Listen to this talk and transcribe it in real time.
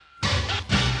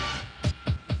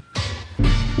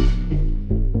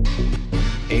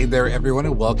there, everyone,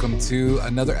 and welcome to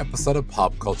another episode of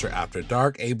Pop Culture After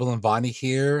Dark. Abel and Vonnie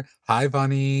here. Hi,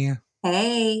 Vonnie.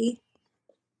 Hey,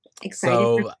 excited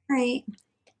for So, tonight.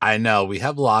 I know we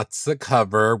have lots to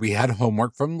cover. We had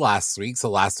homework from last week. So,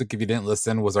 last week, if you didn't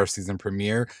listen, was our season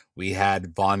premiere. We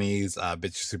had Vonnie's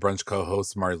Bitches Who Brunch co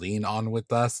host Marlene on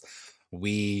with us.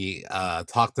 We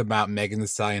talked about Megan Thee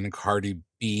Stallion and Cardi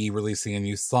B releasing a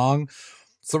new song.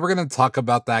 So we're going to talk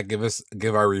about that,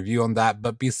 give our review on that.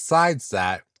 But besides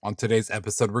that, on today's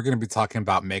episode, we're going to be talking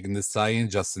about Megan Thee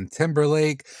Stallion, Justin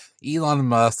Timberlake, Elon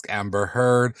Musk, Amber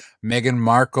Heard, Meghan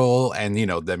Markle, and, the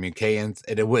UKians.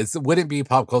 It wouldn't be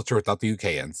pop culture without the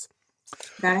UKians.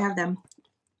 Gotta have them.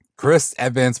 Chris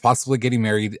Evans possibly getting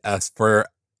married for,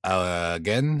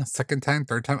 again, second time,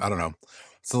 third time? I don't know.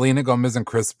 Selena Gomez and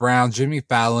Chris Brown, Jimmy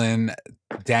Fallon,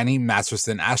 Danny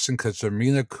Masterson, Ashton Kutcher,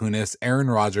 Mila Kunis,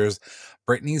 Aaron Rodgers,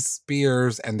 Britney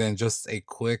Spears, and then just a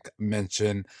quick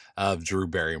mention of Drew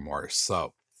Barrymore.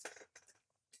 So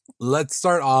let's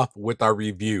start off with our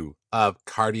review of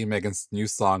Cardi and Megan's new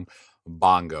song,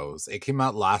 Bongos. It came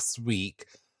out last week.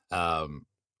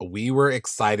 We were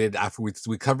excited after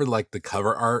we covered like the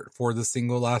cover art for the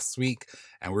single last week,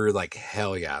 and we were like,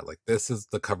 hell yeah, like this is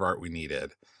the cover art we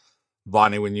needed.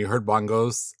 Vonnie, when you heard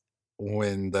Bongos,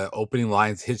 when the opening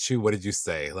lines hit you, what did you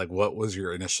say? Like, what was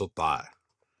your initial thought?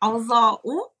 I was all,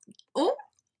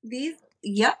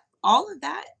 yep, all of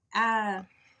that.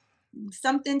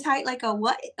 Something tight like a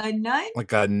what? A nun?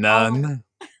 Like a nun?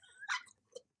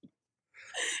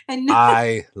 And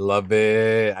I love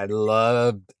it. I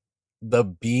love the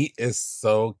beat is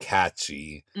so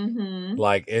catchy.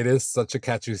 Like, it is such a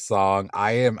catchy song.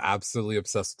 I am absolutely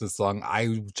obsessed with this song.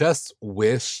 I just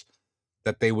wish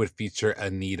that they would feature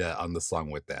Anita on the song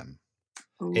with them.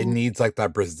 It needs like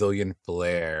that Brazilian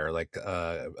flair. Like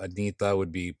Anita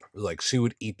would be like, she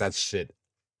would eat that shit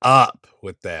up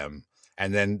with them.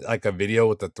 And then like a video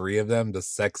with the three of them, the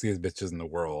sexiest bitches in the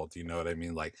world. You know what I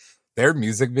mean? Like their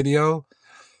music video.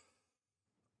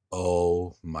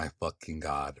 Oh my fucking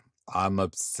God. I'm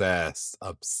obsessed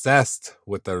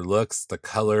with their looks, the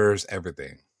colors,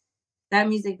 everything. that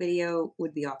music video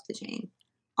would be off the chain.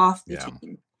 Off the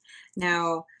chain.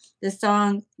 Now, the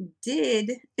song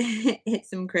did hit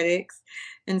some critics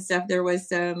and stuff. There was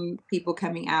some people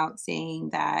coming out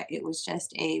saying that it was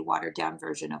just a watered down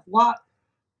version of WAP,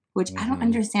 which I don't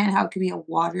understand how it could be a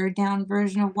watered down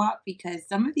version of WAP, because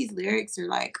some of these lyrics are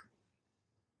like,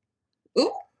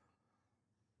 ooh.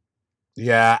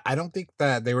 Yeah, I don't think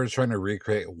that they were trying to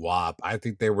recreate WAP. I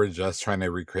think they were just trying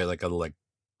to recreate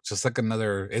just like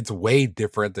another, it's way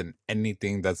different than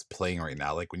anything that's playing right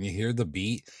now. Like when you hear the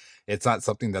beat, it's not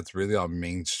something that's really on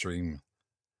mainstream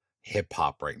hip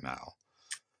hop right now.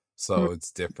 So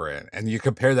it's different. And you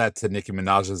compare that to Nicki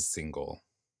Minaj's single.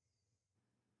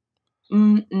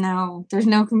 No, there's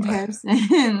no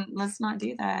comparison. Let's not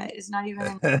do that. It's not even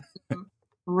in the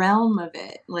realm of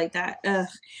it like that. Ugh.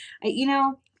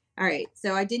 All right.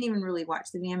 So I didn't even really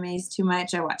watch the VMAs too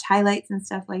much. I watched highlights and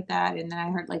stuff like that. And then I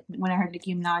heard when I heard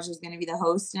Nicki Minaj was going to be the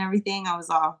host and everything, I was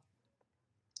all,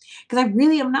 because I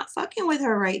really am not fucking with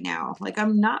her right now. Like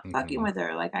I'm not fucking with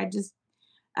her. Like I'm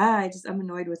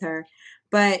annoyed with her.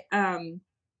 But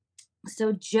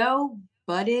so Joe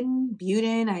Budden,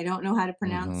 I don't know how to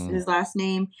pronounce his last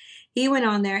name. He went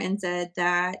on there and said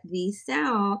that the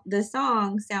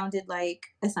song sounded like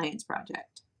a science project.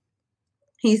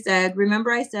 He said, "Remember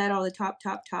I said all the top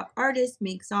artists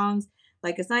make songs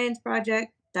like a science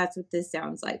project? That's what this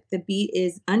sounds like. The beat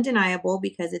is undeniable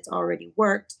because it's already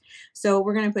worked. So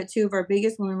we're going to put two of our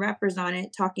biggest women rappers on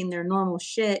it talking their normal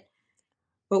shit.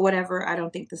 But whatever, I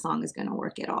don't think the song is going to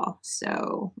work at all."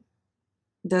 So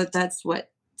that's what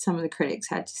some of the critics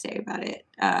had to say about it.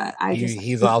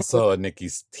 He's also a Nicki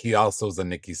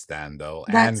stan though.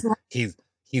 And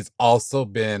he's also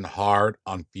been hard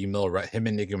on female. Him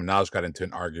and Nicki Minaj got into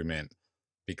an argument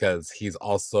because he's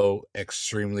also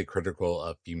extremely critical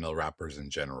of female rappers in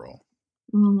general.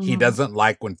 He doesn't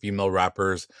like when female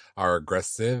rappers are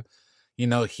aggressive.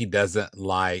 He doesn't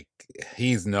like,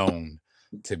 he's known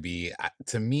to be,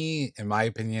 to me, in my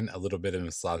opinion, a little bit of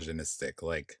misogynistic.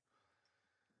 Like,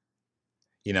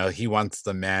 he wants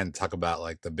the man to talk about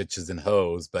like the bitches and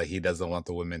hoes, but he doesn't want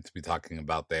the women to be talking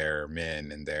about their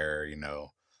men and their,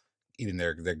 eating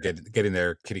getting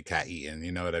their kitty cat eaten.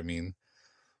 You know what I mean?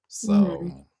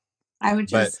 So I would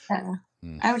just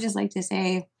like to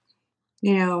say,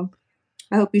 I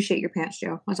hope you shit your pants,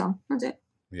 Joe. That's all. That's it.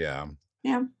 Yeah.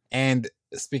 Yeah. And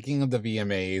speaking of the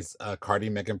VMAs, Cardi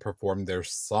and Megan performed their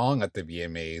song at the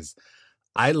VMAs.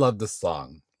 I love the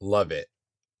song. Love it.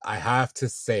 I have to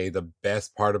say the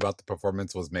best part about the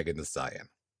performance was Megan Thee Stallion.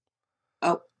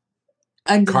 Oh,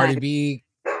 undeniable.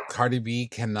 Cardi B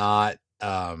cannot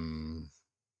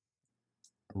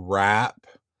rap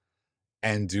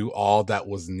and do all that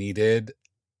was needed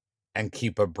and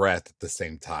keep a breath at the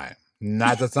same time.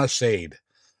 Not That's not shade.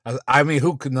 I mean,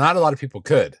 who could? Not a lot of people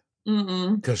could,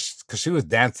 Mm-mm. because she was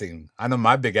dancing. I know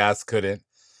my big ass couldn't.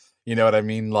 You know what I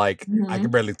mean? Like I can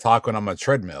Mm-hmm. barely talk when I'm on a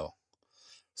treadmill.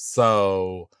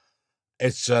 So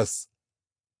it's just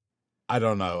I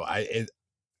don't know. It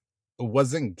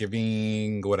wasn't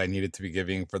giving what I needed to be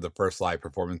giving for the first live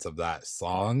performance of that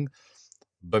song.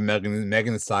 But Megan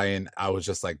Thee Stallion, I was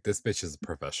just like, this bitch is a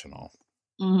professional.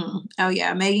 Mhm. Oh,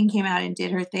 yeah, Megan came out and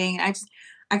did her thing.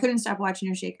 I couldn't stop watching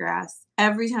her shake her ass.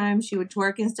 Every time she would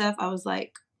twerk and stuff, I was,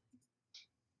 like,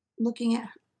 looking at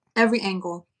every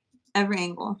angle, every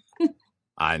angle.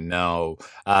 I know.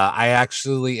 I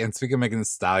actually, and speaking of Megan Thee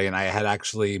Stallion, I had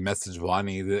actually messaged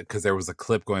Wani because there was a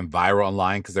clip going viral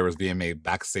online because there was VMA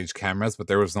backstage cameras, but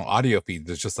there was no audio feed.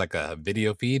 There's just like a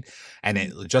video feed, and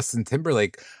Mhm, Justin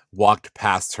Timberlake walked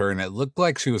past her, and it looked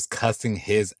like she was cussing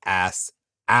his ass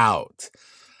out.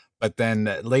 But then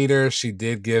later, she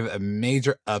did give a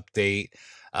major update.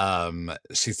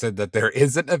 She said that there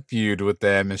isn't a feud with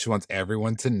them, and she wants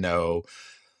everyone to know.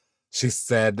 She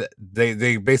said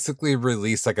they basically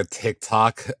released like a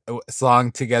TikTok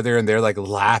song together, and they're like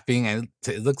laughing, and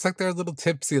it looks like they're a little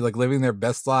tipsy, like living their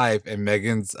best life. And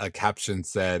Megan's caption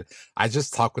said, "I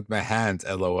just talk with my hands,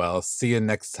 lol. See you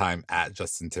next time at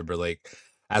Justin Timberlake."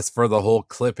 As for the whole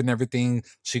clip and everything,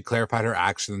 she clarified her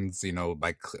actions,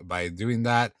 by doing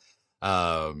that.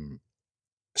 Um,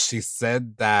 she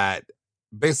said that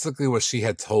basically what she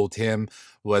had told him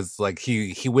was like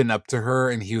he went up to her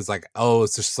and he was like, "Oh,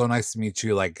 it's just so nice to meet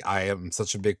you. Like I am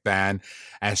such a big fan."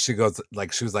 And she goes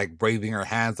like she was like waving her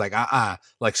hands like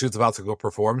like she was about to go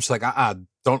perform. She's like,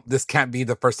 don't, this can't be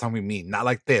the first time we meet. Not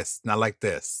like this, not like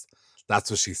this. That's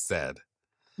what she said.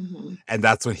 mhm, And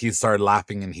that's when he started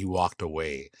laughing and he walked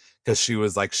away because she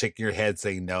was like shaking her head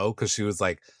saying no because she was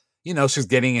like, she's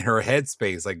getting in her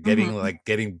headspace, mhm. like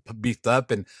getting beefed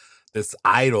up. And this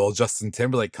idol, Justin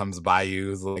Timberlake, comes by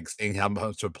you, is like saying how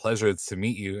much a pleasure it's to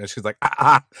meet you. And she's like,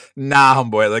 nah,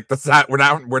 homeboy, like that's not,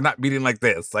 we're not meeting like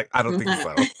this. Like, I don't think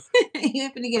so. You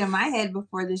happen to get in my head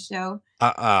before the show.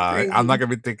 I'm not Crazy.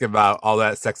 gonna be thinking about all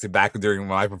that sexy back during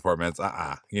my performance.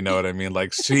 You know what I mean?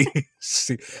 Like she,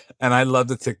 and I love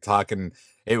the TikTok, and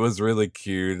it was really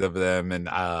cute of them. And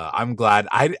I'm glad.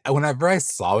 Whenever I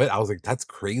saw it, I was like, that's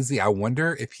crazy. I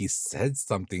wonder if he said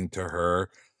something to her,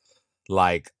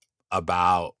 like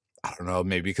about. I don't know,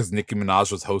 maybe because Nicki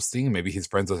Minaj was hosting, maybe he's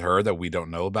friends with her that we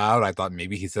don't know about. I thought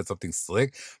maybe he said something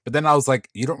slick, but then I was like,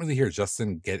 you don't really hear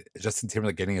Justin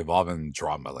Timberlake getting involved in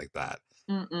drama like that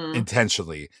Mm-mm.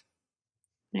 intentionally.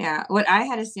 Yeah, what I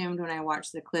had assumed when I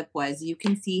watched the clip was you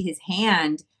can see his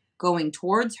hand going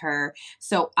towards her.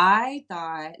 So I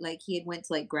thought like he had went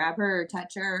to like grab her or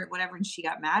touch her or whatever, and she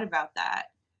got mad about that.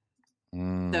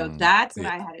 So that's what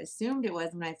Yeah, I had assumed it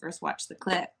was when I first watched the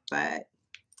clip. But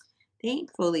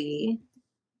thankfully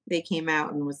they came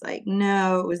out and was like,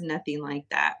 no, it was nothing like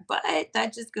that. But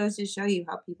that just goes to show you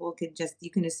how people could just you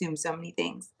can assume so many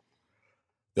things.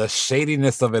 the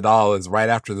shadiness of it all is right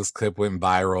after this clip went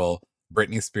viral.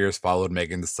 Britney Spears followed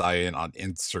Megan Thee Stallion on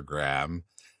Instagram.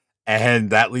 And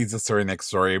that leads us to our next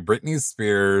story. Britney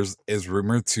Spears is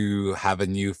rumored to have a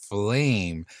new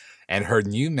flame, and her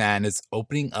new man is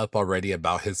opening up already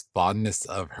about his fondness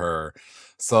of her.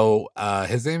 So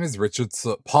his name is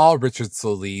Paul Richard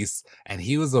Solis, and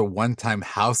he was a one-time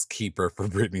housekeeper for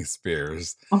Britney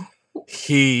Spears. Oh,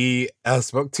 He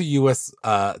spoke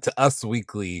to Us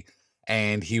Weekly,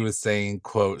 and he was saying,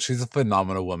 quote, "She's a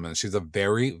phenomenal woman. She's a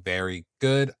very, very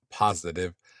good,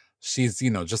 positive. She's,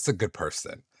 just a good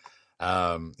person."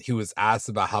 He was asked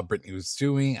about how Britney was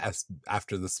doing as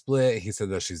after the split. He said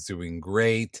that she's doing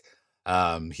great.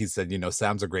 He said,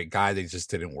 Sam's a great guy. They just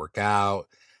didn't work out.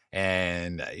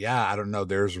 And yeah, I don't know.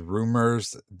 There's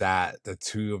rumors that the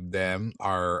two of them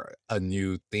are a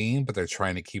new thing, but they're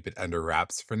trying to keep it under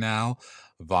wraps for now.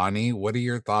 Vonnie, what are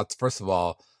your thoughts? First of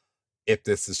all, if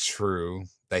this is true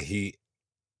that he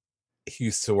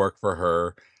used to work for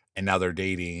her and now they're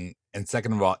dating. And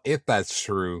second of all, if that's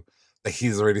true, that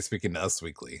he's already speaking to Us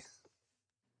Weekly.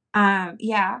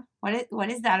 yeah. What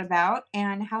is that about?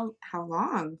 And how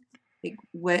long? Like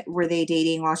what were they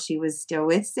dating while she was still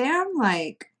with Sam?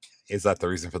 Like Is that the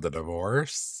reason for the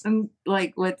divorce?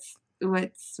 like what's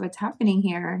happening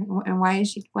here? And why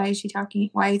is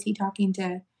he talking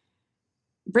to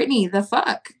Brittany? The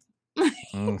fuck?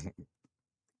 Mm,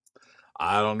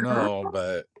 I don't know, Girl.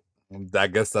 but I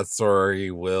guess that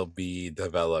story will be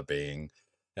developing.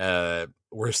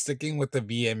 We're sticking with the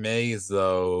VMAs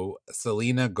though.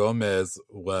 Selena Gomez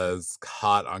was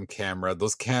caught on camera.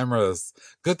 Those cameras.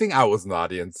 Good thing I was in the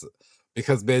audience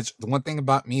because, bitch, the one thing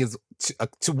about me is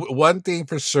one thing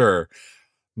for sure.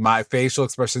 My facial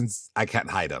expressions, I can't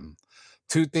hide them.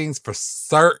 Two things for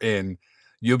certain,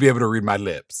 you'll be able to read my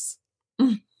lips.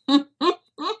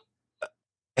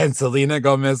 And Selena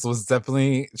Gomez was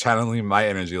definitely channeling my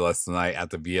energy last night at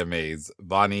the VMAs.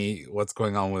 Bonnie, what's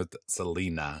going on with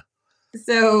Selena?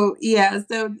 So yeah,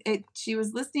 she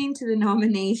was listening to the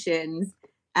nominations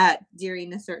at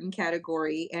during a certain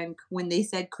category, and when they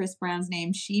said Chris Brown's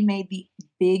name, she made the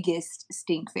biggest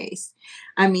stink face.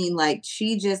 I mean, like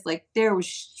she just like there was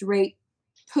straight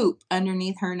poop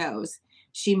underneath her nose.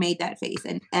 She made that face,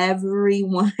 and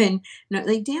everyone no,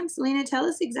 like, damn, Selena, tell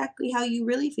us exactly how you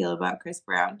really feel about Chris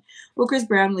Brown. Well, Chris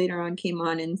Brown later on came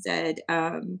on and said,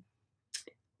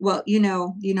 "Well,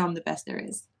 I'm the best there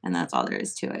is, and that's all there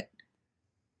is to it."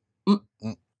 Mm,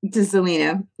 Mm, to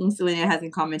Selena. And Selena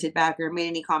hasn't commented back or made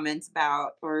any comments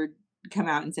about or come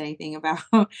out and say anything about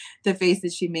the face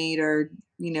that she made or,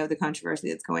 the controversy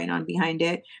that's going on behind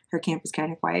it. Her camp is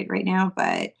kind of quiet right now,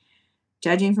 but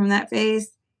judging from that face,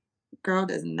 girl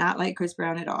does not like Chris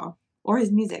Brown at all or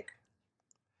his music.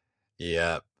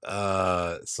 yeah.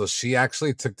 So she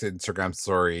actually took to Instagram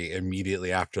story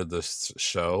immediately after the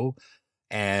show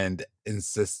and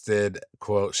insisted,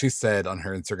 quote, she said on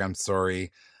her Instagram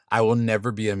story, "I will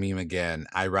never be a meme again.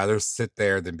 I rather sit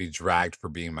there than be dragged for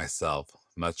being myself.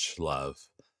 Much love."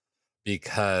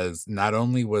 Because not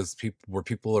only were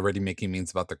people already making memes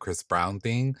about the Chris Brown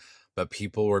thing, but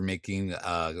people were making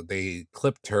they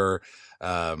clipped her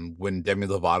when Demi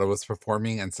Lovato was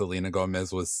performing and Selena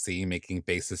Gomez was seen making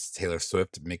faces to Taylor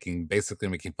Swift, basically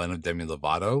making fun of Demi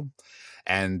Lovato.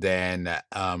 And then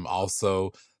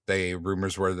also the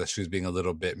rumors were that she was being a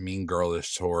little bit mean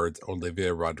girlish towards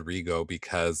Olivia Rodrigo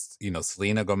because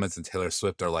Selena Gomez and Taylor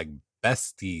Swift are like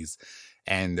besties,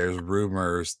 and there's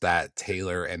rumors that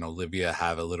Taylor and Olivia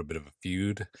have a little bit of a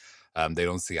feud. They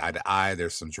don't see eye to eye.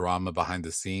 There's some drama behind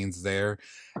the scenes there,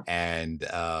 and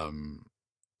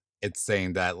it's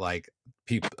saying that like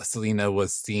Selena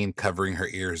was seen covering her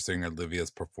ears during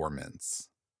Olivia's performance.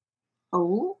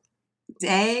 Oh,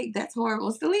 dang, that's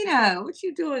horrible. Selena, what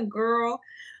you doing, girl?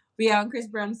 But yeah, on Chris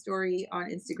Brown's story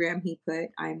on Instagram, he put,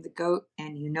 "I'm the GOAT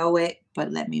and you know it,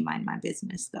 but let me mind my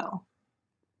business though."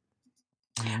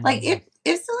 Like Mm.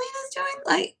 if Selena's doing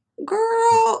like,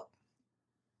 girl,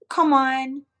 come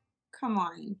on, come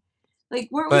on. Like,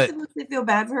 weren't we But supposed to feel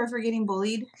bad for her for getting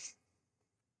bullied?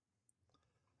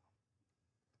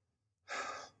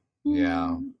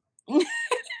 yeah, Hmm.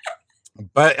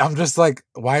 but I'm just like,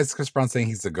 why is Chris Brown saying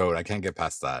he's the goat? I can't get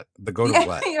past that. The goat of Yeah,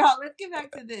 what? y'all, let's get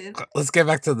back to this. Let's get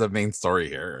back to the main story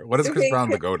here. What is Chris Okay, Brown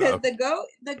the goat because of?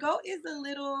 the goat is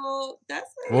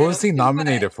that's a What little was he too much.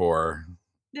 nominated for?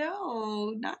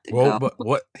 No, not the Well, goat.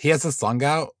 what he has a song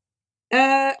out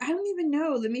I don't even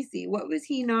know. Let me see. What was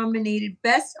he nominated?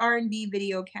 Best R&B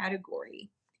video category.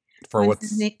 for What's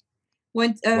his name?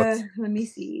 what's Let me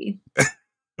see.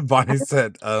 Bonnie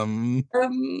said, Um,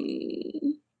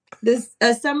 this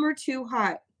Summer Too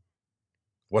Hot.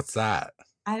 what's that?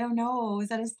 I don't know. Is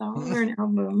that a song or an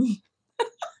album?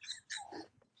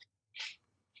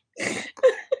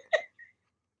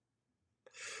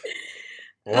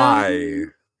 Why?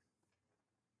 Um,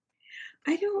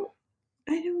 I don't.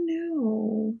 I don't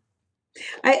know.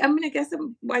 I'm gonna guess.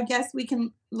 I guess we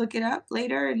can look it up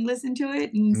later and listen to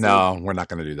it and see. No, we're not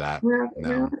gonna do that. We're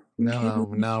No. not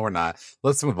okay. No, we're not.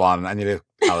 Let's move on. I need a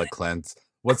palate cleanse.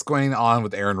 What's going on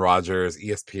with Aaron Rodgers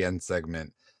ESPN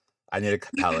segment? I need a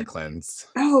palate cleanse.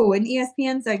 Oh, an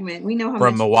ESPN segment. We know how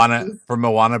From much Moana from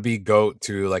Moana be goat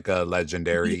to like a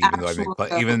legendary, the even though I make actual fun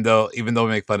goat. even though I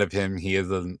make fun of him, he is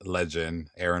a legend,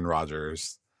 Aaron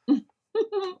Rodgers.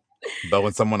 But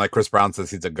when someone like Chris Brown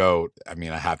says he's a goat, I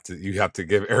mean, you have to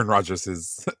give Aaron Rodgers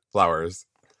his flowers.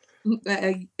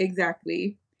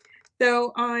 Exactly.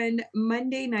 So on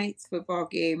Monday night's football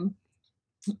game,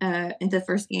 in the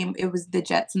first game, it was the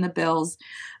Jets and the Bills.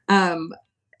 Um,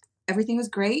 Everything was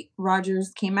great.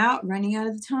 Rogers came out running out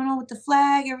of the tunnel with the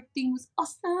flag. Everything was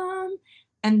awesome.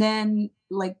 And then,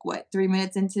 like, what, 3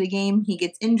 minutes into the game, he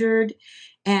gets injured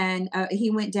and he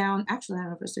went down. Actually, I don't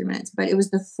know if it was 3 minutes, but it was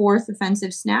the fourth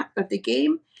offensive snap of the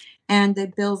game. And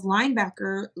the Bills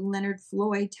linebacker, Leonard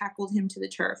Floyd, tackled him to the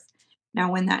turf. Now,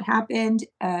 when that happened,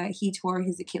 he tore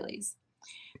his Achilles.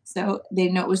 So they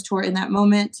didn't know it was tore in that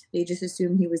moment. They just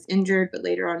assumed he was injured, but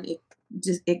later on it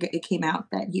came out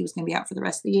that he was going to be out for the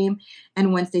rest of the game.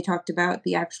 And once they talked about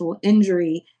the actual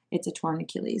injury, it's a torn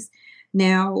Achilles.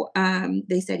 Now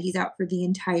they said he's out for the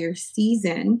entire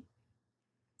season.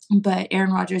 But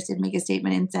Aaron Rodgers did make a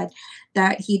statement and said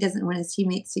that he doesn't want his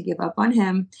teammates to give up on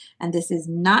him, and this is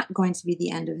not going to be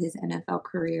the end of his NFL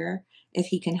career if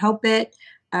he can help it.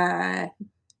 Uh,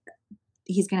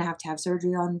 he's going to have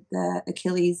surgery on the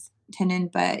Achilles tendon,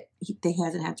 but he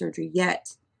hasn't had surgery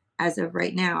yet as of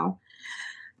right now.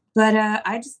 But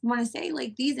I just want to say,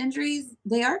 like, these injuries,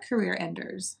 they are career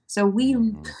enders. So we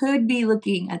Mhm. could be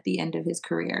looking at the end of his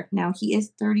career. Now he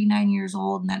is 39 years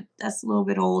old, and that's a little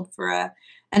bit old for a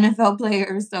NFL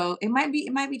player. So it might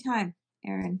be time,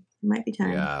 Aaron. It might be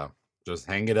time. Yeah. Just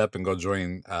hang it up and go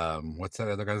join what's that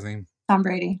other guy's name? Tom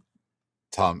Brady.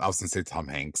 Tom. I was gonna say Tom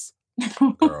Hanks.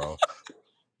 Girl.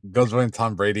 Go join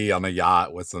Tom Brady on a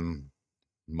yacht with some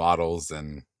models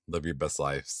and live your best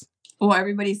lives. Well,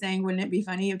 everybody's saying, wouldn't it be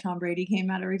funny if Tom Brady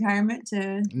came out of retirement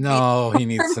to be No, he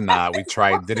needs to not. We a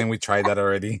tried. Didn't we try that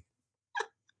already?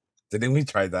 Didn't we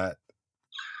try that?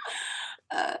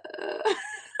 uh,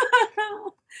 poor,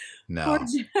 No.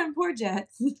 poor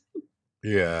Jets.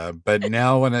 Yeah, but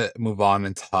now I want to move on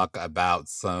and talk about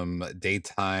some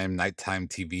daytime, nighttime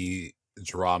TV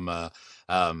drama.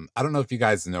 I don't know if you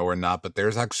guys know or not, but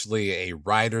there's actually a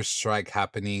writer's strike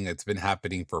happening. It's been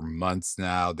happening for months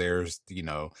now. There's,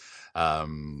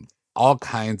 um, all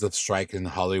kinds of strike in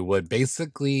Hollywood.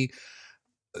 Basically,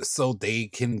 so they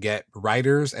can get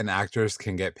writers and actors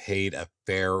can get paid a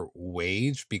fair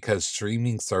wage because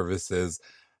streaming services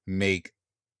make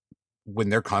when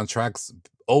their contracts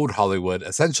old Hollywood,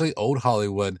 essentially old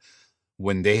Hollywood,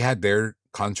 when they had their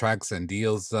contracts and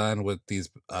deals done with these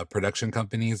production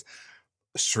companies,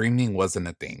 streaming wasn't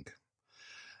a thing.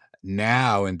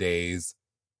 Nowadays,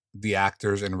 the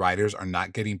actors and writers are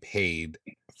not getting paid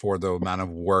for the amount of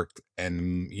work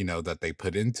and that they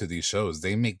put into these shows.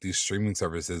 They make these streaming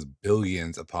services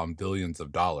billions upon billions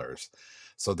of dollars.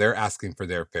 So they're asking for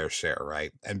their fair share,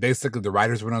 right? And basically the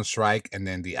writers went on strike and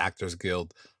then the Actors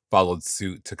Guild followed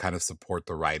suit to kind of support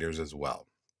the writers as well.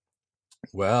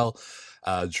 Well,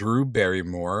 Drew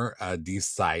Barrymore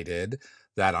decided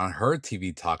that on her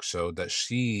TV talk show that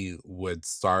she would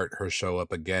start her show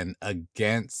up again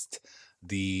against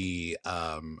the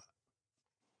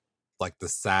like the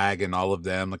SAG and all of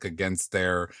them, like against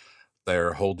their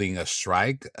holding a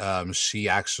strike. She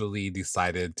actually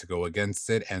decided to go against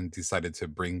it and decided to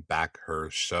bring back her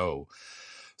show.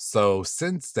 So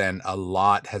since then, a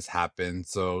lot has happened.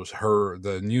 So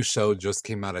the new show just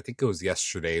came out. I think it was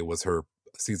yesterday. Was her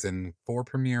season 4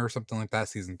 premiere or something like that?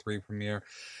 Season 3 premiere,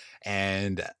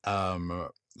 and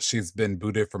she's been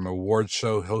booted from award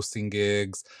show hosting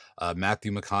gigs.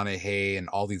 Matthew McConaughey and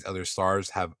all these other stars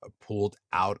have pulled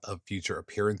out of future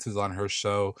appearances on her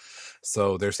show.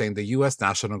 So they're saying the U.S.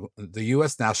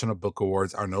 National Book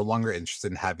Awards are no longer interested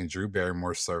in having Drew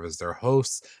Barrymore serve as their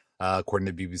host, according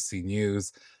to BBC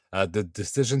News. The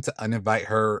decision to uninvite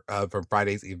her from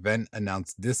Friday's event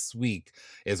announced this week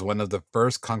is one of the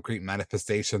first concrete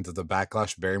manifestations of the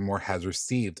backlash Barrymore has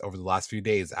received over the last few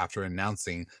days after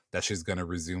announcing that she's going to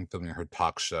resume filming her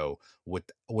talk show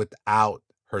without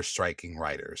her striking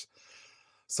writers.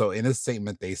 So, in a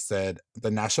statement, they said the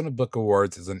National Book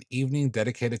Awards is an evening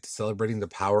dedicated to celebrating the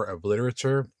power of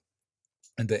literature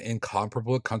and the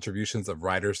incomparable contributions of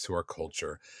writers to our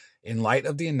culture. In light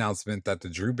of the announcement that the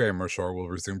Drew Barrymore Show will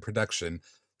resume production,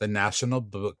 the National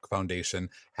Book Foundation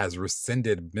has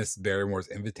rescinded Miss Barrymore's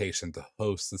invitation to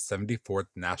host the 74th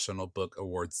National Book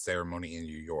Awards ceremony in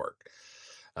New York.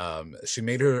 She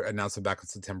made her announcement back on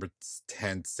September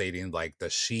 10th, stating like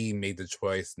that she made the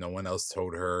choice, no one else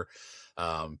told her.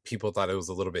 People thought it was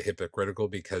a little bit hypocritical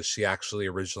because she actually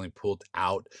originally pulled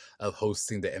out of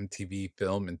hosting the MTV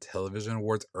Film and Television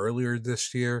Awards earlier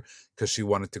this year because she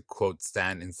wanted to quote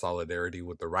stand in solidarity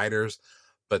with the writers,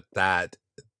 but that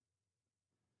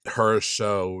her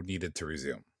show needed to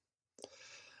resume.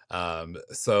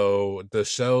 So the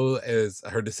show is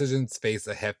her decisions face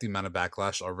a hefty amount of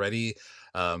backlash already.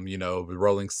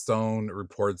 Rolling Stone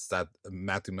reports that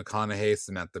Matthew McConaughey,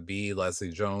 Samantha Bee,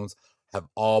 Leslie Jones have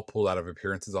all pulled out of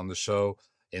appearances on the show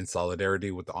in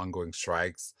solidarity with the ongoing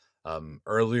strikes.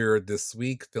 Earlier this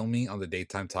week, filming on the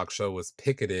daytime talk show was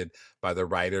picketed by the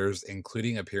writers,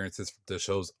 including appearances from the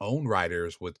show's own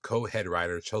writers, with co-head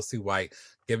writer Chelsea White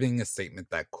giving a statement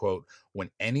that, quote, when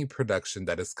any production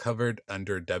that is covered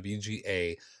under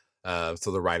WGA,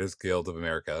 so the Writers Guild of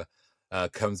America,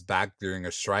 comes back during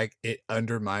a strike, it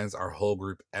undermines our whole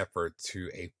group effort to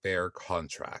a fair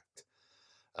contract.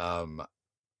 Um,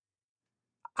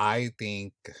 I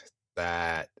think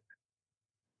that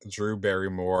Drew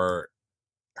Barrymore,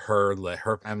 her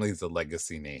family's a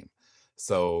legacy name.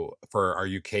 So for our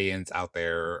UKians out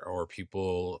there or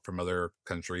people from other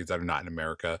countries that are not in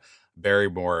America,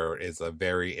 Barrymore is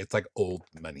it's like old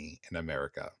money in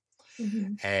America.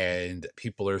 Mhm. And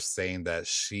people are saying that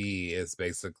she is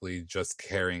basically just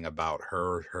caring about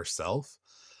herself,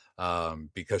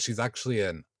 because she's actually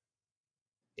an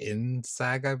in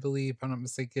SAG, I believe, if I'm not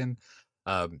mistaken.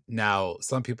 Now,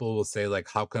 some people will say, like,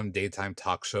 how come daytime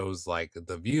talk shows like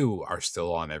The View are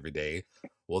still on every day?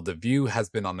 Well, The View has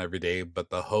been on every day, but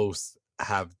the hosts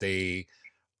they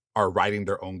are writing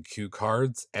their own cue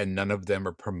cards, and none of them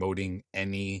are promoting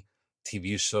any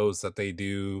TV shows that they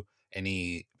do,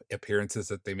 any appearances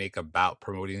that they make about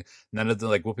promoting. None of the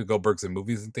like Whoopi Goldberg's in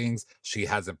movies and things. She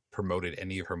hasn't promoted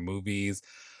any of her movies.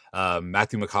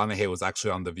 Matthew McConaughey was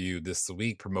actually on The View this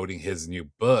week promoting his new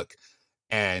book.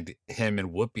 And him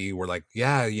and Whoopi were like,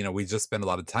 yeah, we just spend a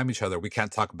lot of time with each other. We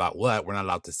can't talk about what we're not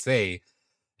allowed to say.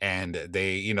 And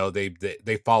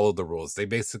they follow the rules. They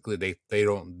basically they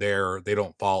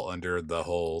don't fall under the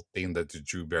whole thing that the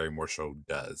Drew Barrymore show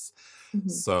does. Mhm.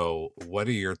 So what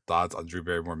are your thoughts on Drew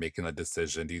Barrymore making a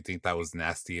decision? Do you think that was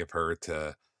nasty of her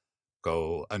to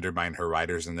go undermine her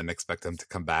writers and then expect them to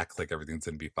come back like everything's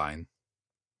gonna be fine?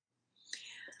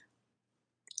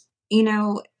 You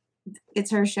know,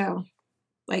 it's her show.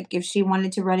 Like, if she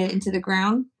wanted to run it into the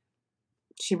ground,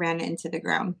 she ran it into the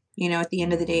ground. At the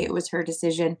end of the day, Mhm. it was her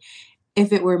decision.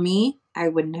 If it were me, I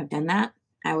wouldn't have done that.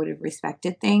 I would have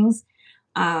respected things.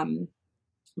 Um,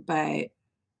 but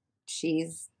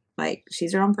she's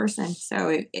her own person.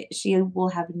 So she will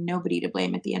have nobody to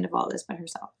blame at the end of all this but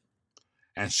herself.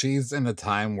 And she's in a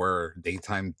time where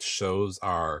daytime shows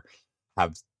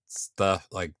have stuff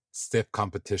like stiff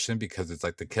competition because it's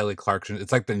like the Kelly Clarkson,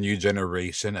 it's like the new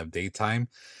generation of daytime.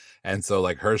 And so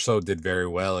like her show did very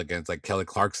well against like Kelly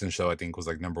Clarkson show, I think was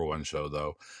like number one show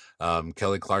though.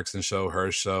 Kelly Clarkson show,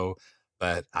 her show,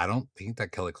 but I don't think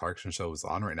that Kelly Clarkson show is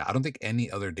on right now. I don't think any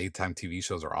other daytime TV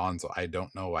shows are on, so I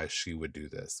don't know why she would do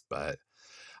this. But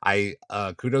I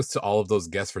kudos to all of those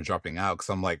guests for dropping out because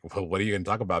I'm like, well, what are you gonna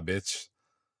talk about, bitch?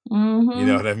 You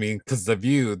know Mhm. what I mean? Because The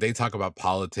View, they talk about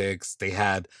politics.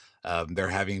 They're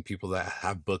having people that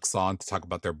have books on to talk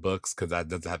about their books because that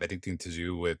doesn't have anything to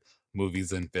do with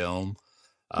movies and film.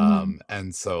 Mhm.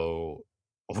 And so,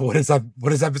 what is that?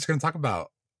 What is that bitch going to talk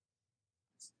about?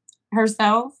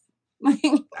 Herself. Like, is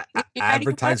she ready for it?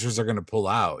 Advertisers are going to pull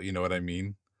out. You know what I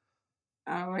mean?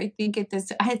 Oh, I think at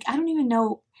this I don't even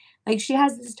know. Like, she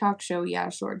has this talk show, yeah,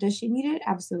 sure. Does she need it?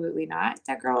 Absolutely not.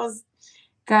 That girl's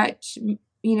got,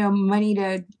 money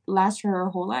to last her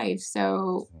whole life.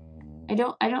 So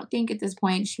Mm. I don't think at this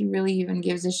point she really even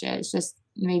gives a shit. It's just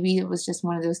maybe it was just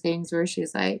one of those things where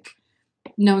she's like,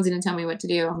 no one's gonna tell me what to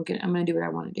do. I'm gonna do what I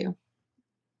want to do.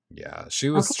 Yeah, she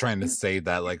was Okay. trying to say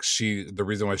that like the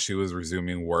reason why she was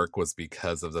resuming work was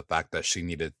because of the fact that she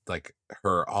needed like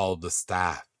all of the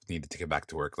staff needed to get back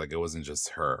to work. Like it wasn't just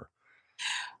her.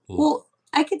 L- Well,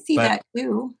 I could see But that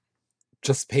too.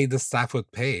 just pay the staff with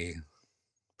pay.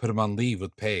 Put them on leave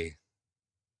with pay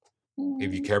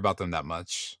if you Mm, care about them that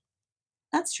much.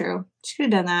 that's true. She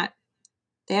could have done that.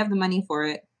 They have the money for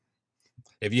it.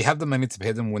 If you have the money to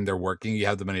pay them when they're working, you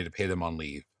have the money to pay them on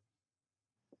leave.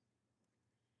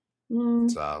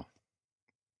 Mm. So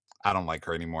I don't like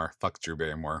her anymore. Fuck Drew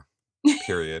Barrymore.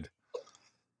 Period.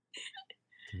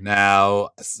 Now,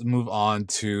 let's move on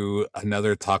to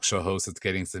another talk show host that's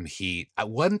getting some heat.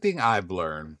 One thing I've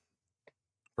learned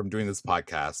from doing this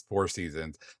podcast, 4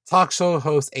 seasons, talk show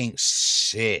hosts ain't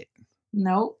shit.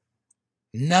 Nope.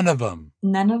 None of them.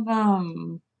 None of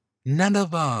them. None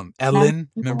of them. Not a Ellen, single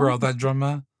remember one. all that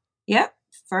drama? Yep.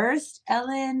 First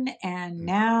Ellen and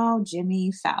now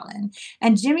Jimmy Fallon.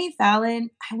 And Jimmy Fallon,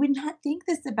 I would not think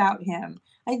this about him.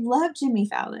 I love Jimmy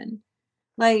Fallon.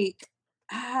 Like,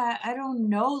 I don't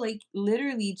know. Like,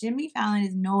 literally, Jimmy Fallon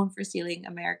is known for stealing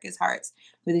America's hearts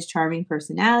with his charming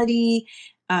personality,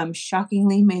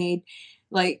 shockingly made,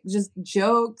 like, just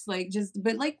jokes, like,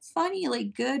 but like funny,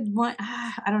 like, good one.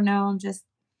 I don't know. I'm just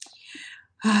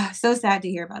so sad to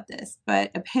hear about this,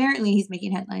 but apparently he's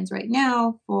making headlines right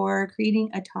now for creating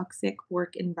a toxic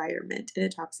work environment in a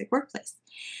toxic workplace.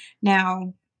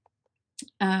 Now,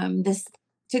 this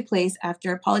took place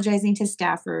after apologizing to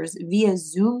staffers via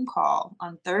Zoom call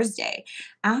on Thursday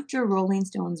after Rolling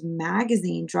Stones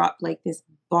magazine dropped like this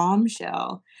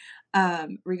bombshell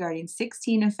regarding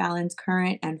 16 of Fallon's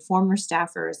current and former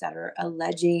staffers that are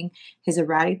alleging his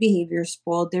erratic behavior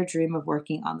spoiled their dream of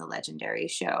working on the legendary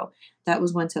show that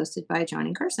was once hosted by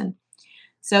Johnny Carson.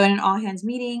 So, in an all hands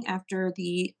meeting after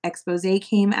the expose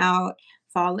came out,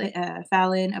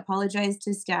 Fallon apologized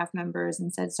to staff members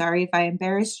and said, "Sorry if I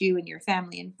embarrassed you and your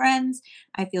family and friends.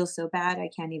 I feel so bad, I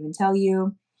can't even tell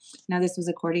you." Now, this was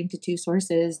according to two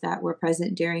sources that were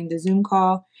present during the Zoom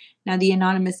call. Now, the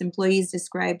anonymous employees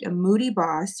described a moody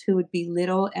boss who would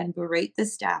belittle and berate the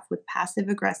staff with passive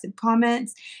aggressive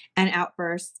comments and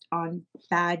outbursts on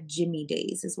bad Jimmy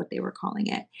days, is what they were calling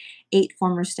it. 8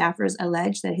 former staffers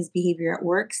alleged that his behavior at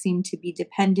work seemed to be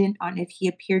dependent on if he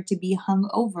appeared to be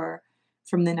hungover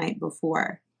from the night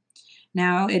before.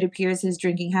 Now, it appears his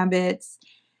drinking habits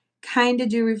kind of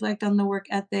do reflect on the work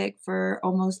ethic for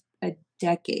almost a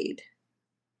decade.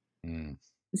 Mm.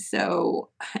 So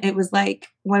it was like,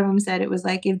 one of them said it was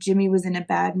like if Jimmy was in a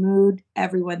bad mood,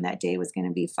 everyone that day was going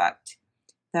to be fucked.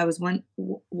 That was what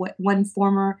one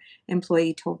former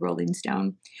employee told Rolling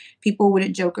Stone. People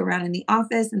wouldn't joke around in the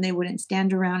office and they wouldn't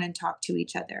stand around and talk to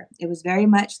each other. It was very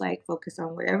much like focus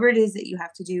on wherever it is that you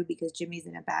have to do because Jimmy's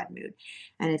in a bad mood.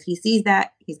 And if he sees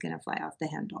that, he's going to fly off the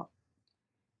handle.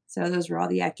 So those were all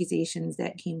the accusations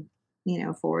that came,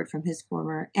 forward from his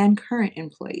former and current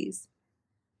employees.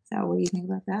 So what do you think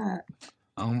about that?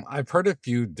 I've heard a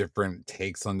few different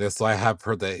takes on this. So I have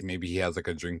heard that maybe he has like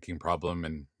a drinking problem,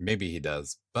 and maybe he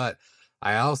does. But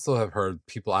I also have heard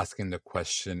people asking the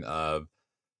question of,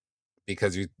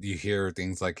 because you hear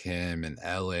things like him and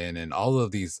Ellen and all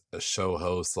of these show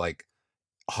hosts like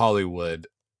Hollywood.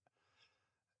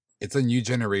 It's a new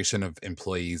generation of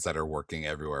employees that are working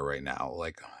everywhere right now,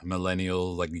 like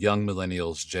millennials, like young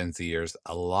millennials, Gen Zers.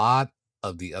 A lot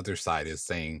of the other side is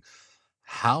saying,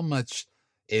 how much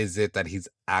is it that he's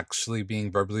actually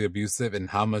being verbally abusive, and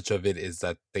how much of it is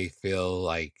that they feel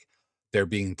like they're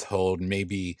being told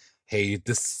maybe, hey,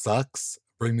 this sucks,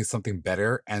 bring me something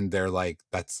better, and they're like,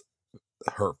 that's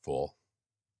hurtful.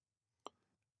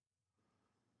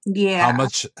 How Yeah.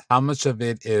 much how much of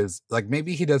it is like,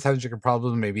 maybe he does have a drinking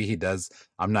problem, maybe he does,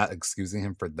 I'm not excusing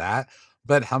him for that,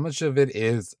 but how much of it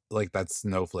is like that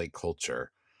snowflake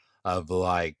culture of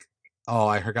like,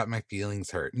 "Oh, got my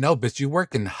feelings hurt." No, but you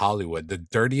work in Hollywood, the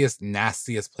dirtiest,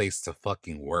 nastiest place to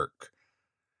fucking work.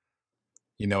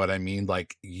 You know what I mean?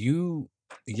 Like,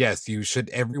 yes, you should,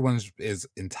 everyone is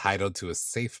entitled to a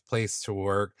safe place to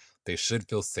work. They should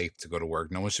feel safe to go to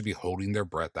work. No one should be holding their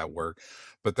breath at work.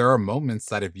 But there are moments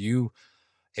that if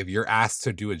you're asked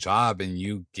to do a job and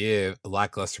you give a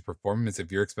lackluster performance,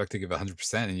 if you're expected to give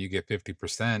 100% and you get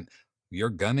 50%, you're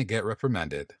gonna get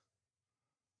reprimanded.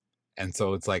 And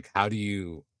so it's like, how do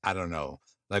you, I don't know,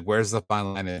 like, where's the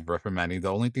fine line of reprimanding?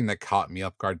 The only thing that caught me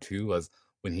off guard too was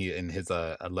when he, in his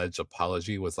alleged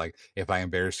apology, was like, if I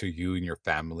embarrass you and your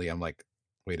family. I'm like,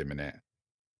 wait a minute.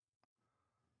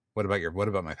 What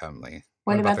about my family?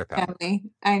 What What about about their the family? family?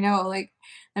 I know, like,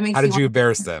 that How makes you did you wonder.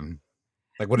 embarrass them?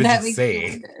 Like, what did you That makes you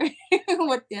say?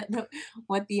 wonder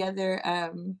what the other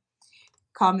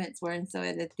comments were, and so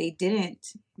that they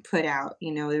didn't put out.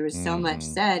 There was so much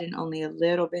Hmm. said and only a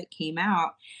little bit came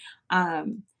out.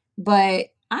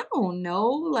 But I don't know,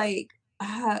 like,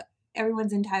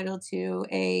 everyone's entitled to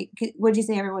what'd you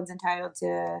say? Everyone's entitled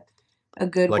to a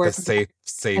good Like a work safe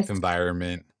environment.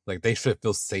 environment. Like, they should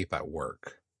feel safe at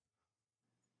work.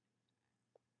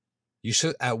 You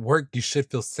should, at work, you should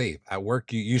feel safe. At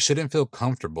work, you shouldn't feel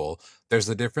comfortable. There's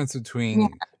a difference Yeah,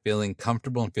 between feeling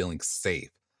comfortable and feeling safe.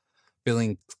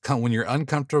 When you're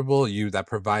uncomfortable, you that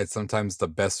provides sometimes the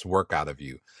best work out of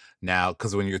you. Now,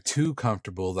 because when you're too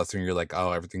comfortable, that's when you're like,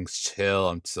 oh, everything's chill.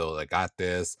 I'm so, I got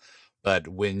this. But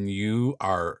when you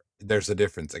are, there's a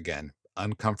difference again,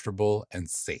 uncomfortable and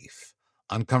safe.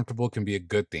 Uncomfortable can be a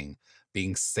good thing.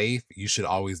 Being safe, you should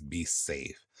always be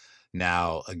safe.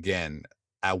 Now, again,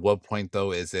 at what point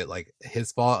though is it like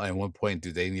his fault? And at what point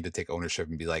do they need to take ownership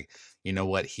and be like, you know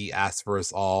what, he asked for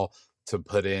us all to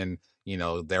put in,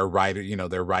 they're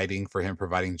writing for him,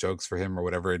 providing jokes for him or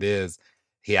whatever it is.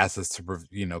 He asked us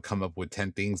to come up with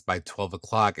 10 things by 12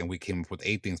 o'clock, and we came up with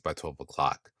 8 things by 12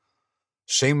 o'clock.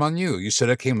 Shame on you. You should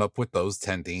have came up with those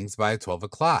 10 things by 12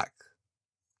 o'clock.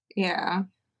 yeah.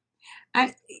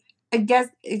 I I guess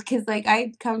because, like,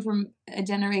 I come from a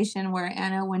generation where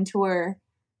Anna Wintour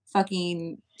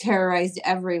fucking terrorized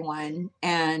everyone,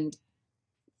 and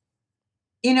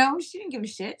she didn't give a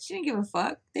shit. She didn't give a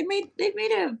fuck. They made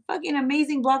a fucking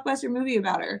amazing blockbuster movie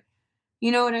about her.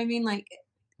 You know what I mean? Like,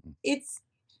 it's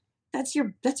that's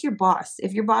your boss.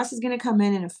 If your boss is gonna come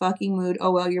in a fucking mood,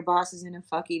 oh well, your boss is in a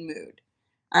fucking mood.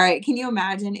 All right, can you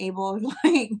imagine, Abel, if,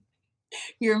 like,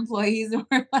 your employees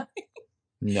were like,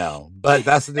 No, but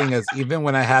that's the thing is, even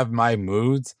when I have my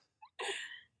moods,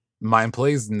 my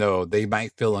employees know they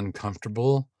might feel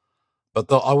uncomfortable, but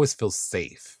they'll always feel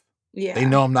safe. They yeah,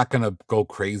 know I'm not gonna go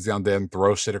crazy on them,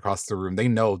 throw shit across the room. They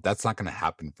know that's not gonna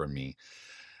happen for me.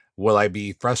 Will I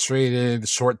be frustrated,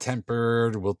 short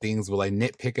tempered? Will I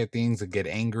nitpick at things and get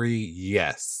angry?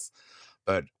 Yes.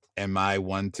 But am I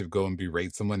one to go and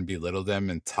berate someone, belittle them,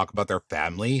 and talk about their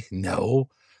family? No.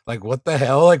 Like, what the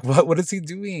hell? Like, what is he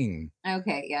doing?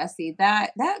 Okay, yeah, see,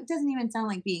 that doesn't even sound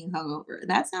like being hungover.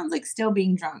 That sounds like still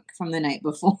being drunk from the night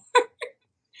before.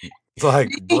 It's like,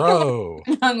 Maybe he bro.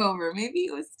 wasn't hungover. Maybe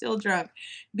he was still drunk.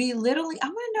 Belittling. I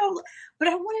want to know, but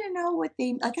I want to know what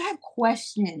they like. I have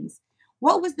questions.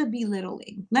 What was the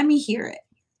belittling? Let me hear it.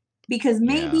 Because Yeah.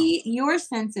 maybe your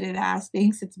sensitive ass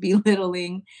thinks it's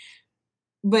belittling,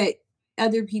 but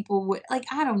other people would like,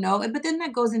 I don't know. But then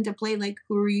that goes into play like,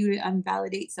 who are you to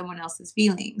invalidate someone else's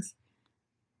feelings?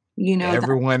 You know,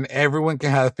 that Everyone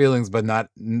can have feelings, but not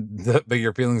but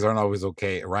your feelings aren't always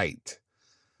okay, right?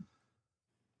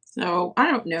 so I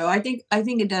don't know. I think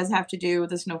it does have to do with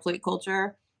the snowflake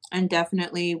culture and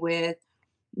definitely with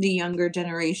the younger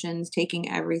generations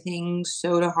taking everything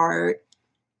so to heart.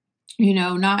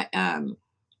 Not I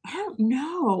don't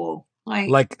know. Like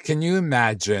Like, can you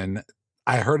imagine?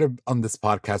 I heard on this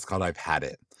podcast called I've Had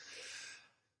It.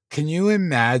 Can you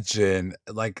imagine,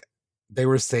 like, they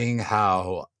were saying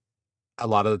how a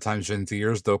lot of the times Gen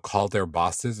Zers, they'll call their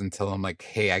bosses and tell them, like,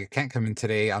 hey, I can't come in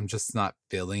today. I'm just not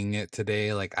feeling it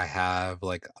today. Like,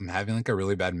 I'm having like a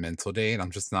really bad mental day and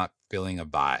I'm just not feeling a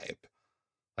vibe.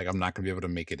 Like, I'm not going to be able to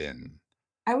make it in.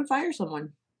 I would fire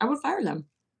someone. I would fire them.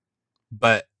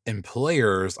 But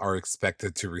employers are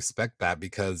expected to respect that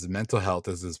because mental health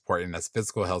is as important as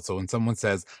physical health. So when someone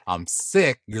says, I'm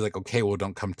sick, you're like, okay, well,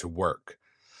 don't come to work.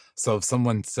 So if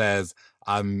someone says,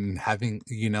 I'm having,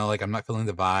 like, I'm not feeling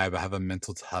the vibe, I have a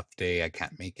mental tough day, I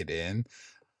can't make it in.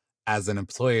 As an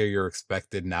employer, you're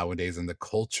expected nowadays in the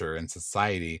culture and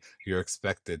society, you're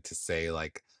expected to say,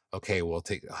 like, okay, well,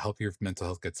 help your mental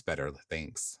health gets better.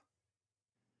 Thanks.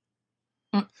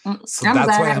 Mm, mm. So that's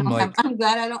why I'm like, I'm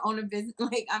glad I don't own a business.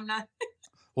 Like I'm not.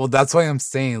 well, that's why I'm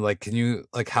saying, like, can you,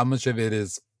 like, how much of it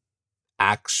is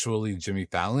actually Jimmy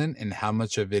Fallon and how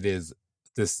much of it is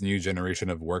this new generation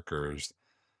of workers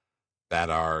that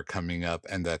are coming up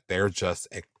and that they're just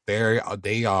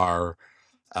they are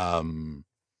um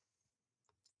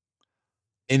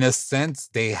in a sense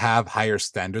they have higher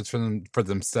standards for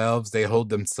themselves. They hold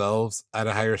themselves at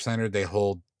a higher standard. They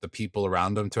hold the people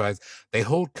around them to high. They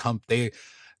hold the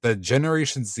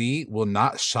Generation Z will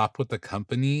not shop with the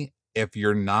company if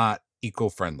you're not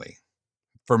eco-friendly.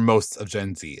 For most of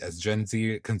Gen Z, as Gen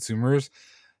Z consumers,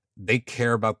 they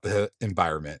care about the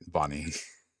environment, Bonnie.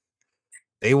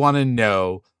 They want to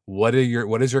know what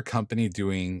is your company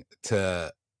doing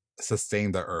to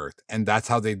sustain the earth, and that's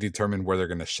how they determine where they're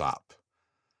going to shop.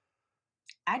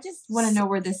 I just want to So, know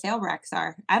where the sale racks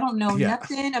are. I don't know yeah,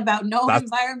 nothing about no that's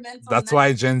environmental that's nothing.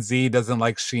 why Gen Z doesn't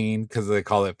like Sheen because they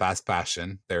call it fast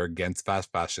fashion. They're against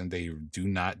fast fashion. They do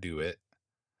not do it.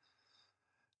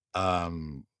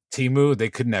 Timu, they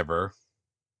could never.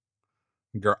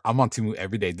 Girl, I'm on Timu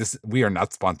every day. We are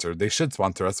not sponsored. They should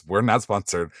sponsor us. We're not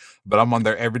sponsored, but I'm on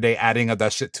there every day adding up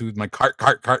that shit to my cart,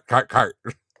 cart, cart, cart, cart.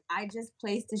 I just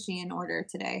placed a Shein order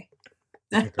today.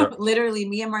 Girl, Literally,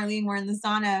 me and Marlene were in the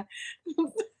sauna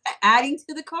adding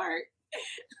to the cart.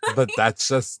 but that's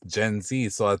just Gen Z.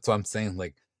 So that's what I'm saying.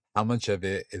 Like, how much of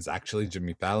it is actually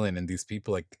Jimmy Fallon and these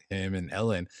people like him and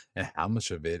Ellen, and how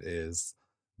much of it is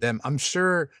them? I'm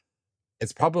sure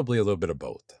it's probably a little bit of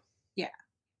both. Yeah,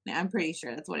 yeah, I'm pretty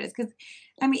sure that's what it is. Because,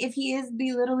 I mean, if he is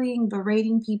belittling,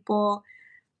 berating people,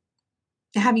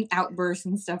 having outbursts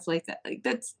and stuff like that, like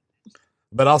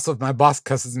But also, if my boss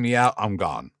cusses me out, I'm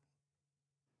gone.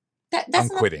 I'm that's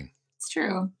not quitting. it's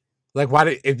true. Like,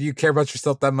 if you care about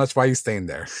yourself that much, why are you staying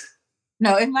there?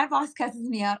 No, if my boss cusses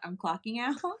me out, I'm clocking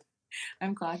out.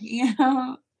 I'm clocking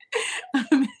out.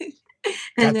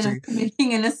 And then I'm Catchy.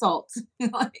 committing an assault.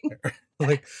 Like,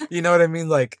 Like, you know what I mean?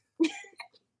 Like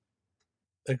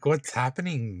what's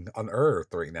happening on Earth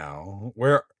right now?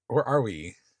 Where are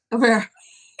we? where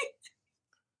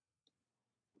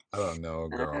I don't know,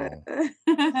 girl.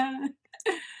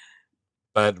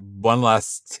 But one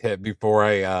last tip before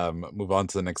I move on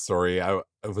to the next story. I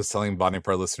was telling Bonnie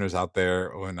for our listeners out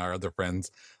there and our other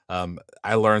friends.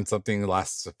 I learned something the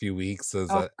last few weeks is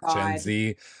oh that Gen God.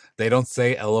 Z, they don't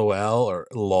say LOL or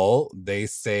LOL, they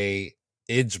say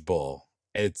Ijbul.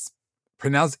 It's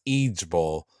pronounced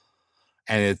Ijbul,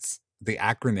 and it's the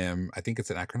acronym, I think it's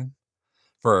an acronym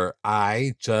for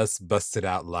I just busted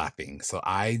out laughing. So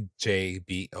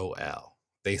IJBOL.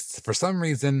 For some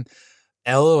reason,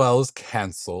 LOL is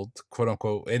canceled, quote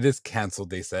unquote. It is canceled,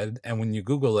 they said. And when you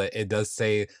Google it, it does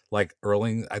say, like,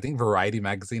 early, I think Variety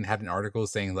magazine had an article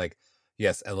saying, like,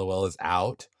 yes, LOL is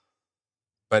out,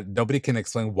 but nobody can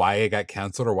explain why it got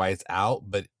canceled or why it's out.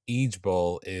 But Each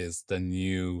Bowl is the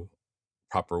new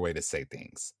proper way to say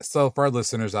things. So for our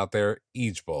listeners out there,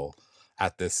 Each Bowl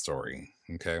at this story.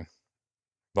 Okay.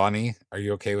 Bonnie, are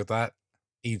you okay with that?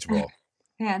 Each bowl.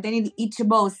 Yeah, they need to eat your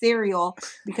bowl of cereal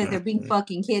because they're being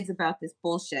fucking kids about this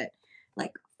bullshit.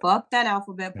 Like, fuck that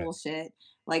alphabet bullshit.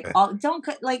 Like, all don't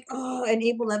cut. Like, oh, and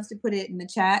Abel loves to put it in the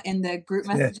chat and the group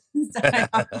messages.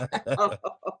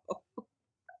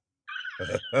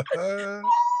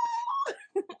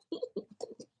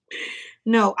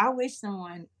 No, I wish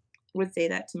someone would say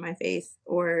that to my face,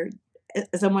 or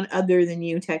someone other than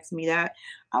you text me that.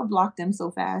 I'll block them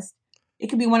so fast. It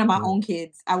could be one of my own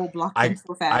kids. I will block them I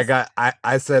so fast.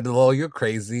 I said, lol, you're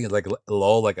crazy. Like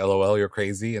lol, like LOL, you're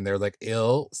crazy. And they're like,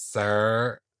 ill,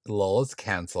 sir, lol is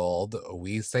cancelled.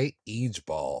 We say each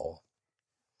ball.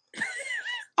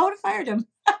 I would have fired him.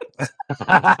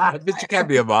 Bitch, you can't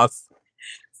be a boss.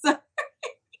 So,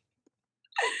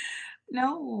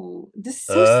 no, this is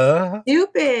so Uh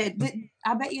stupid.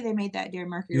 I bet you they made that Dear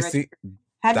Mercury you see, register.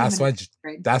 Had to have that's been a why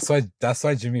grade. that's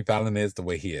why Jimmy Fallon is the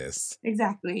way he is.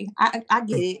 Exactly. I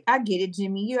get it. I get it,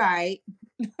 Jimmy. You're right.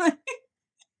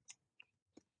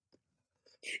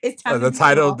 It's time to The be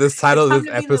title, little. this It's title of time this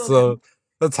to be little now. episode,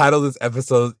 the title of this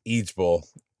episode is Each Bowl.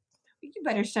 You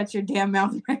better shut your damn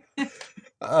mouth.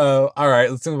 All right,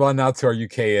 let's move on now to our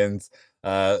UKans.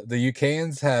 The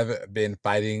UKans have been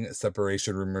fighting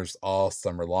separation rumors all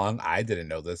summer long. I didn't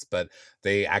know this, but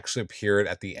they actually appeared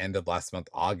at the end of last month,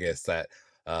 August, that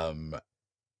um,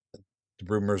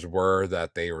 rumors were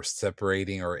that they were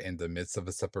separating or in the midst of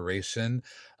a separation.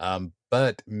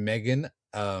 But Meghan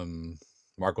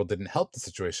Markle didn't help the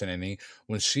situation any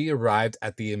when she arrived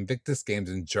at the Invictus Games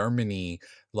in Germany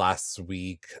last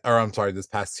week, or I'm sorry, this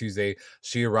past Tuesday.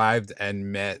 She arrived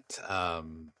and met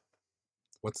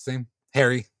what's his name?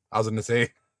 Harry. I was gonna say,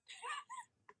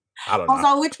 I don't know.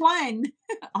 Also, which one?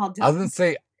 All I was done. gonna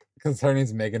say because her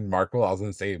name's Meghan Markle. I was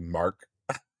gonna say Mark,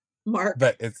 Mark.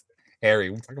 but it's Harry.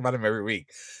 We talk about him every week.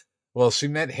 Well, she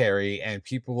met Harry, and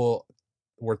people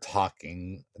were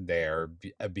talking there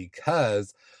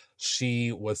because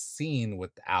she was seen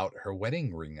without her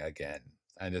wedding ring again.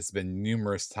 And it's been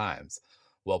numerous times.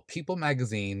 Well, People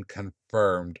magazine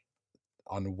confirmed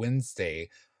on Wednesday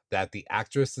that the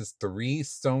actress's 3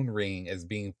 stone ring is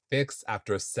being fixed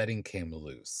after a setting came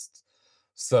loose.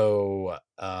 So,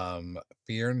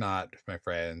 fear not, my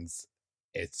friends.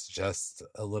 It's just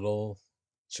a little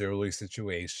jewelry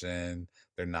situation.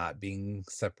 They're not being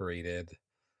separated.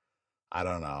 I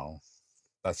don't know.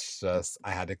 That's just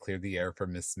I had to clear the air for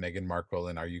Miss Meghan Markle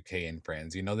and our UKN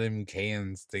friends. You know them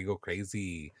UKans, they go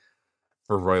crazy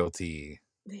for royalty.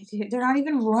 They're not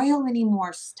even royal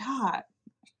anymore. Stop.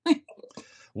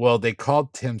 Well, they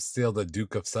called Tim Steele the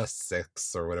Duke of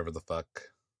Sussex or whatever the fuck.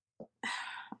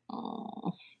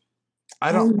 Oh,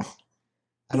 I don't oh,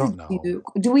 I he's a don't know. duke.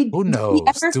 Do we? Who Did we knows?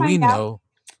 ever Do we find out? know?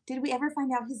 Did we ever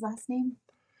find out his last name?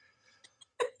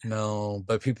 No,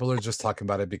 but people are just talking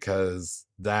about it because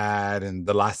that and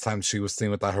the last time she was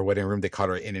seen without her wedding ring, they caught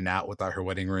her in and out without her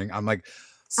wedding ring. I'm like, I'm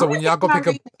so gonna when get y'all go my pick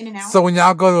up, ring in and out. so when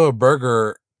y'all go to a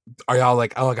burger, are y'all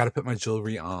like, oh, I gotta put my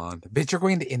jewelry on? Bitch, you're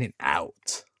going to In and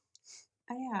Out.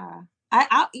 Yeah.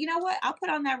 I you know what? I'll put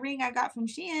on that ring I got from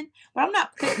Shein, but I'm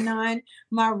not putting on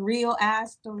my real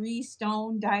ass 3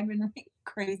 stone diamond ring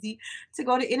crazy to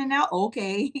go to In and Out.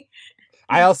 Okay.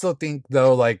 I also think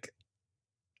though, like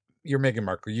you're Meghan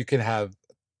Markle, you can have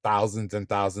thousands and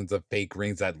thousands of fake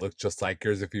rings that look just like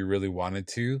yours if you really wanted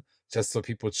to, just so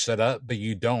people would shut up, but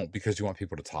you don't because you want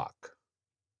people to talk.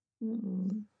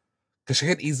 Mm-mm. Because she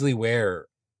could easily wear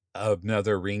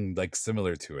another ring like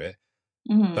similar to it,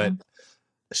 but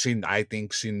Mhm. I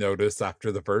think she noticed after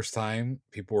the first time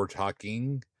people were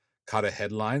talking, caught a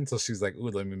headline, so she's like, ooh,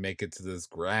 let me make it to this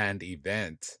grand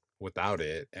event without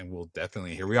it, and we'll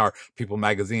definitely, here we are, People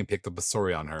magazine picked up a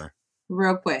story on her.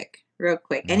 Real quick, real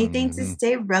quick. Anything to Hmm.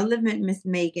 stay relevant, Miss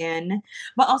Megan.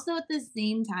 But also at the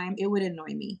same time, it would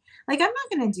annoy me. Like, I'm not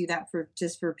gonna do that for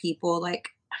just for people. Like,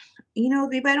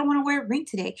 maybe I don't want to wear a ring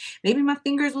today. Maybe my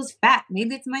fingers was fat.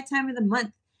 Maybe it's my time of the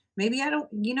month. Maybe I don't,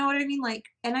 you know what I mean? Like,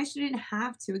 and I shouldn't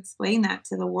have to explain that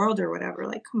to the world or whatever.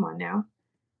 Like, come on now.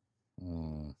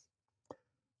 Mm.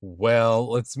 Well,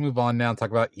 let's move on now and talk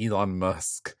about Elon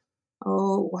Musk.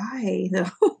 Oh, why though?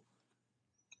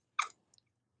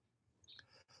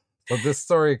 So this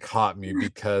story caught me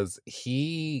because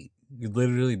he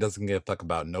literally doesn't give a fuck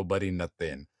about nobody,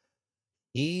 nothing.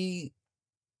 He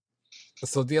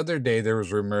So the other day there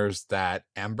was rumors that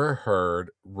Amber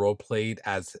Heard role played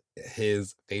as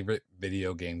his favorite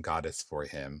video game goddess for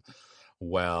him.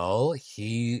 Well,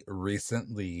 he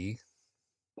recently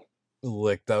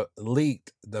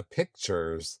leaked the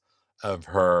pictures of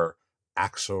her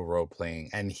actual role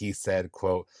playing, and he said,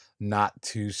 quote, not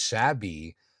too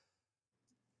shabby.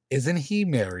 Isn't he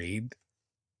married?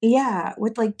 Yeah,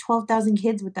 with like 12,000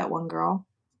 kids with that one girl.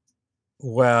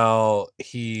 Well,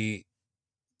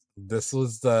 this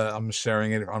was I'm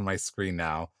sharing it on my screen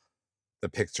now, the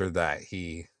picture that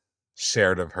he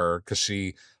shared of her because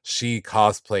she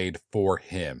cosplayed for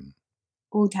him.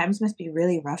 Oh, times must be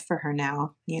really rough for her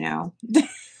now, you know?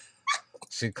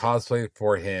 She cosplayed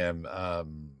for him.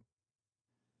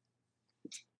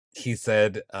 He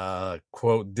said,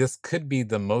 quote, "This could be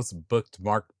the most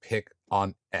bookmarked pic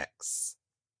on X."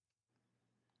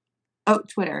 Oh,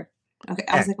 Twitter. Okay,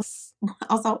 I was like, X.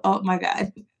 also, oh my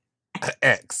God.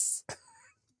 X.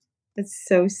 That's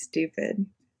so stupid.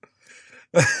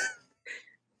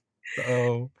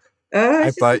 So Oh, I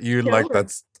it's just a thought you'd show like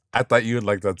of I thought you'd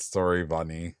like that story,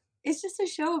 Bonnie. it's just a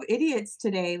show of idiots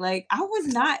today. Like, I was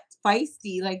not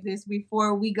feisty like this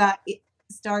before we got it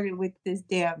started with this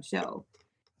damn show.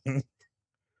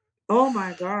 Oh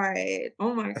my God.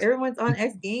 Oh my, everyone's on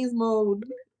X Games mode.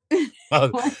 Well,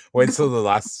 What? wait till the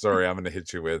last story I'm going to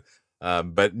hit you with.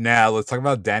 But now let's talk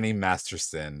about Danny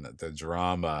Masterson, the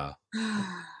drama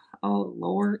Oh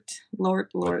Lord, Lord,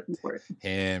 with Lord, Lord.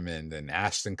 him and then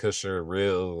Ashton Kutcher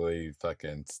really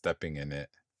fucking stepping in it.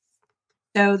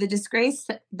 So the disgrace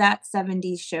that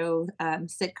 70s show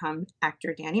sitcom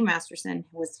actor Danny Masterson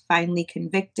was finally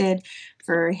convicted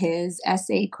for his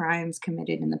SA crimes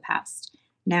committed in the past.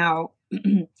 Now,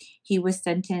 he was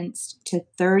sentenced to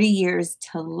 30 years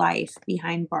to life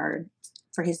behind bars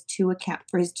for his two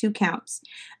counts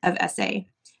of SA.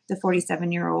 The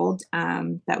 47-year-old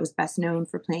that was best known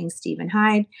for playing Stephen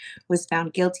Hyde was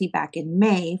found guilty back in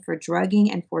May for drugging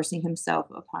and forcing himself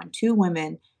upon two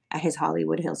women at his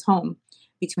Hollywood Hills home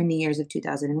between the years of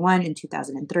 2001 and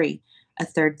 2003. A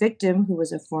third victim, who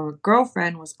was a former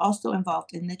girlfriend, was also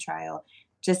involved in the trial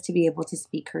just to be able to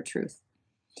speak her truth.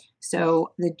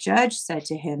 So the judge said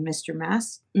to him, Mr.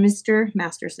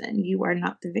 Masterson, you are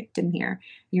not the victim here.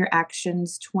 Your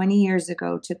actions 20 years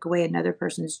ago took away another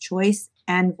person's choice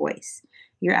and voice.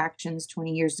 Your actions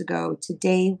 20 years ago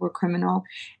today were criminal,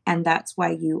 and that's why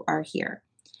you are here.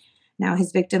 Now,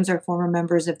 his victims are former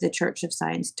members of the Church of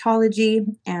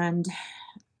Scientology, and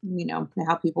you know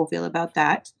how people feel about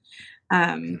that.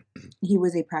 Um, he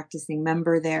was a practicing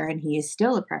member there, and he is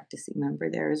still a practicing member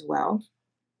there as well.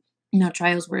 Now,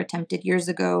 trials were attempted years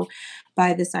ago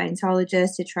by the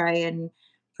Scientologists to try and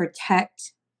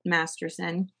protect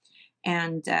Masterson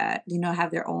and,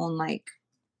 have their own like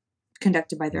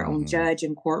conducted by their own Hmm. judge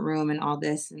and courtroom and all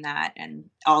this and that, and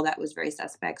all that was very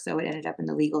suspect. So it ended up in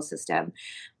the legal system.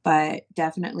 But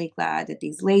definitely glad that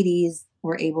these ladies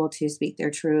were able to speak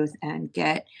their truth and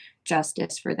get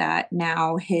justice for that.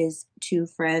 Now his two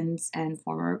friends and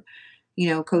former,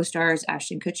 co-stars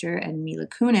Ashton Kutcher and Mila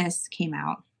Kunis came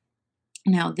out.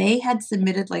 Now they had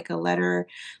submitted like a letter,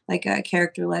 like a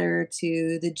character letter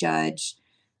to the judge,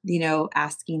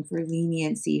 asking for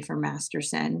leniency for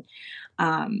Masterson.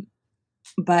 Um,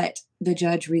 but the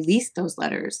judge released those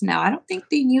letters. Now, I don't think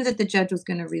they knew that the judge was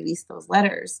going to release those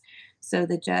letters. So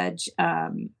the judge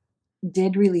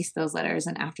did release those letters,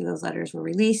 and after those letters were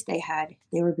released, they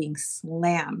were being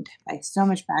slammed by so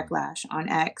much backlash on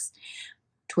X,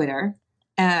 Twitter,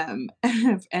 and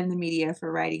the media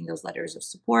for writing those letters of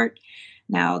support.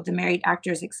 Now, the married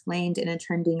actors explained in a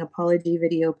trending apology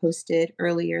video posted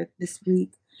earlier this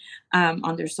week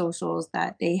on their socials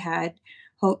that they had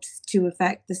hopes to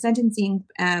affect the sentencing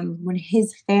when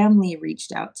his family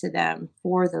reached out to them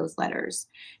for those letters.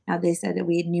 Now, they said that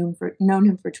we had known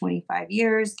him for 25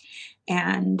 years,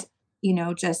 and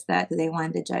just that they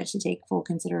wanted the judge to take full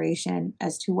consideration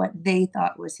as to what they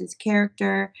thought was his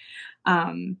character.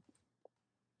 Um,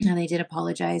 and they did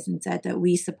apologize and said that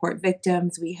we support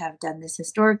victims. We have done this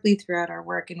historically throughout our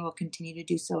work and will continue to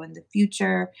do so in the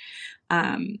future.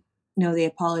 um, they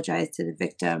apologized to the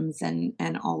victims and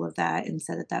all of that, and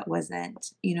said that that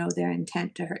wasn't their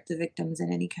intent to hurt the victims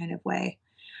in any kind of way.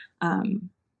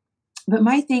 Um, but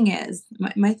my thing is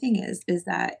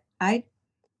that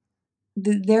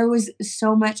there was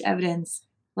so much evidence,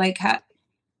 like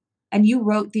and you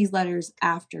wrote these letters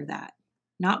after that,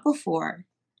 not before,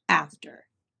 after.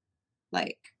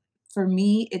 Like, for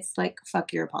me it's like,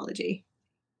 fuck your apology.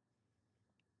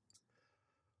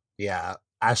 Yeah,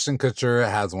 Ashton Kutcher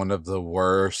has one of the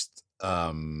worst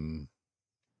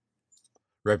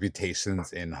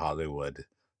reputations in Hollywood.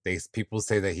 People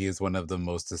say that he is one of the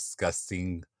most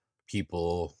disgusting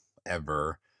people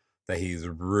ever. That he's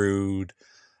rude.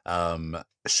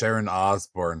 Sharon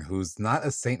Osbourne, who's not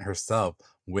a saint herself,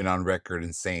 went on record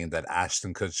in saying that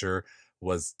Ashton Kutcher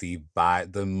was the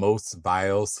most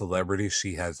vile celebrity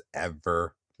she has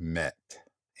ever met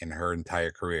in her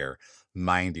entire career.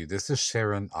 Mind you, this is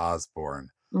Sharon Osbourne.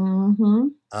 Mm-hmm.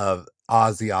 of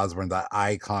Ozzy Osbourne, that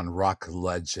icon, rock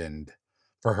legend.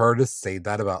 For her to say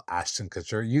that about Ashton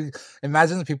Kutcher, you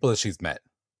imagine the people that she's met.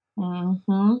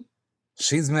 Mm-hmm.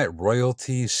 She's met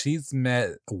royalty, she's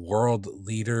met world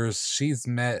leaders, she's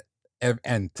met,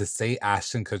 and to say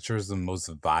Ashton Kutcher is the most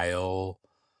vile,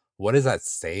 what does that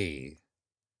say?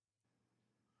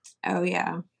 Oh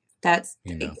yeah. That's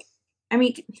You know, I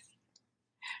mean,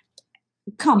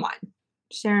 come on.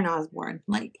 Sharon Osbourne.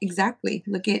 Like exactly.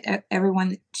 Look at everyone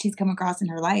that she's come across in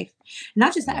her life.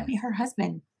 Not just that, I mm. mean her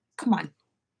husband. Come on.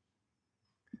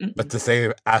 But Mm-mm. to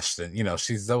say Ashton,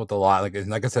 she's dealt with a lot.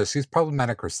 Like I said, she's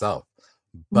problematic herself.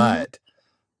 Mhm. But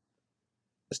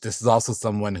this is also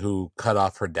someone who cut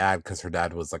off her dad because her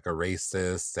dad was like a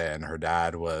racist and her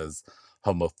dad was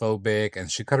homophobic,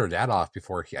 and she cut her dad off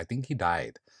before I think he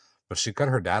died. But she cut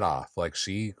her dad off. Like,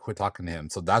 she quit talking to him.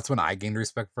 So that's when I gained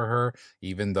respect for her,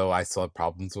 even though I still have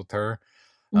problems with her.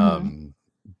 Mhm.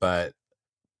 But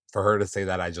for her to say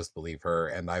that, I just believe her.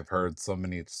 And I've heard so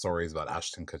many stories about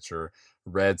Ashton Kutcher,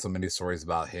 read so many stories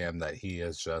about him, that he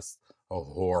is just a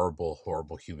horrible,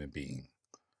 horrible human being.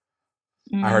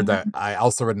 I heard that. Mhm. I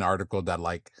also read an article that,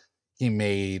 like, he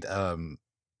made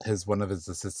his one of his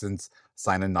assistants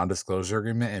sign a non-disclosure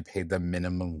agreement and paid them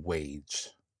minimum wage.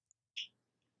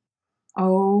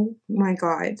 Oh my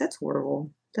god, that's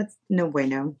horrible. That's no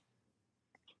bueno.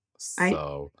 I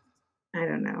So I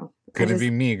don't know. I couldn't just be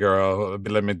me, girl.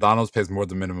 Be like, McDonald's pays more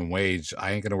than minimum wage.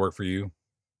 I ain't gonna work for you.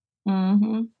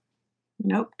 mhm.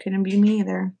 Nope, couldn't be me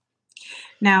either.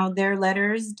 Now, their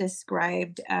letters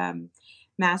described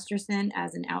Masterson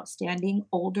as an outstanding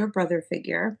older brother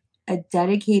figure, a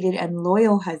dedicated and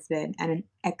loyal husband, and an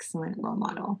excellent role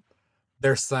model.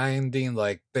 They're signing,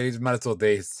 like, they might as well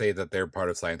they say that they're part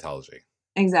of Scientology.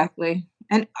 Exactly.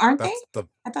 And aren't they? That's the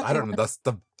I thought I they don't know. were. That's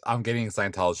the I'm getting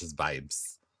Scientologist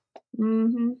vibes.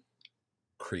 Mhm.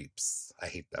 Creeps. I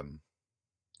hate them.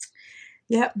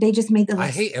 Yep, they just made the I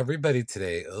list. hate everybody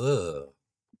today. Ugh.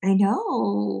 I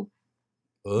know.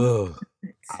 What? Ugh.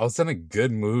 I was in a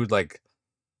good mood. Like,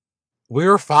 we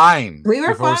were fine We were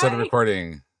before we started fine.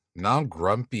 recording. Now I'm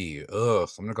grumpy. Ugh.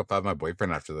 I'm gonna go find my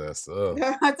boyfriend after this. Ugh.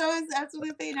 That's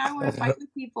what they say. Now I want to fight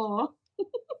with people.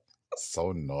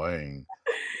 So annoying.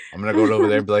 I'm gonna go over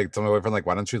there and be like, tell my boyfriend, like,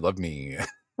 why don't you love me?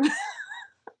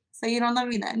 So you don't love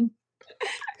me then?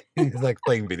 He's like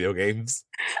playing video games.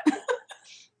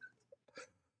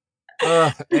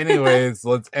 Anyways,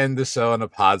 let's end the show on a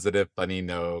positive, funny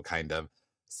note, kind of.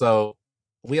 So,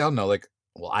 we all know, like,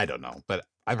 well, I don't know, but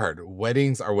I've heard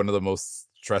weddings are one of the most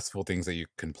stressful things that you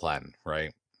can plan,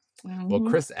 right? Well, Hmm.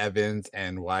 Chris Evans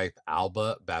and wife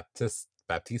Alba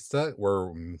Baptista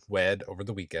were wed over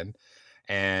the weekend,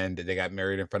 and they got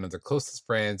married in front of their closest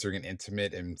friends during an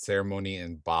intimate and ceremony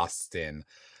in Boston.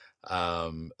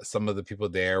 Some of the people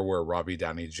there were Robbie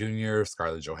Downey Jr.,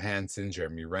 Scarlett Johansson,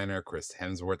 Jeremy Renner, Chris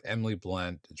Hemsworth, Emily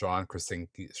Blunt, John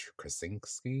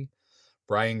Krasinski,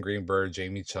 Brian Greenberg,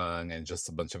 Jamie Chung, and just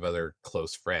a bunch of other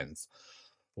close friends.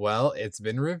 Well, it's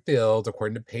been revealed,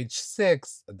 according to page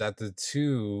 6, that the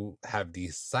two have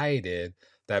decided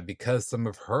that because some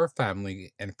of her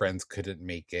family and friends couldn't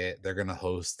make it, they're going to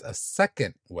host a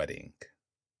second wedding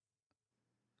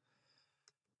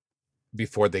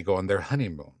before they go on their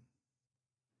honeymoon.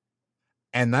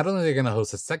 And not only are they going to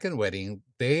host a second wedding,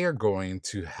 they are going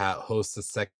to host a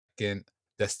second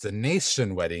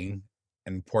destination wedding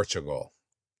in Portugal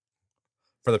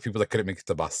for the people that couldn't make it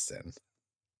to Boston.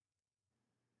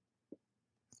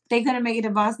 They couldn't make it to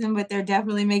Boston, but they're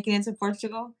definitely making it to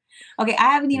Portugal. Okay,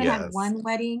 I haven't even had Yes. one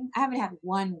wedding. I haven't had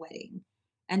one wedding,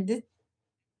 and this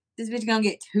bitch gonna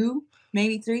get two,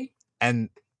 maybe three. And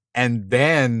and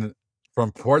then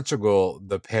from Portugal,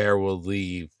 the pair will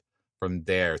leave from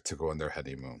there to go on their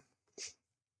honeymoon.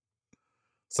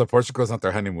 So Portugal's not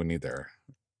their honeymoon either.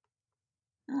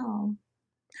 Oh,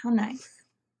 how nice.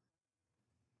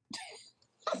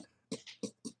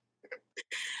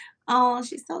 Oh,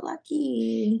 she's so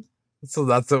lucky. So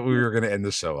that's what we were going to end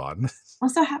the show on. I'm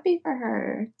so happy for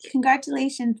her.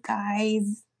 Congratulations,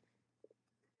 guys.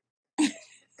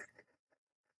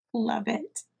 Love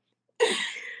it.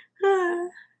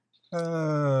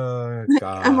 Oh, I'm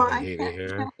God, on, I hate it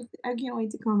here. I can't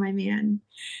wait to call my man.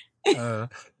 Uh,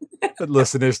 but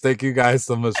listeners, thank you guys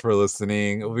so much for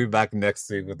listening. We'll be back next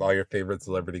week with all your favorite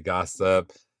celebrity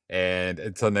gossip. And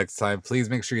until next time, please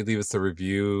make sure you leave us a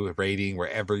review, a rating,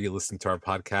 wherever you listen to our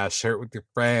podcast. Share it with your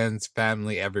friends,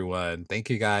 family, everyone. Thank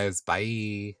you guys.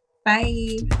 Bye.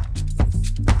 Bye.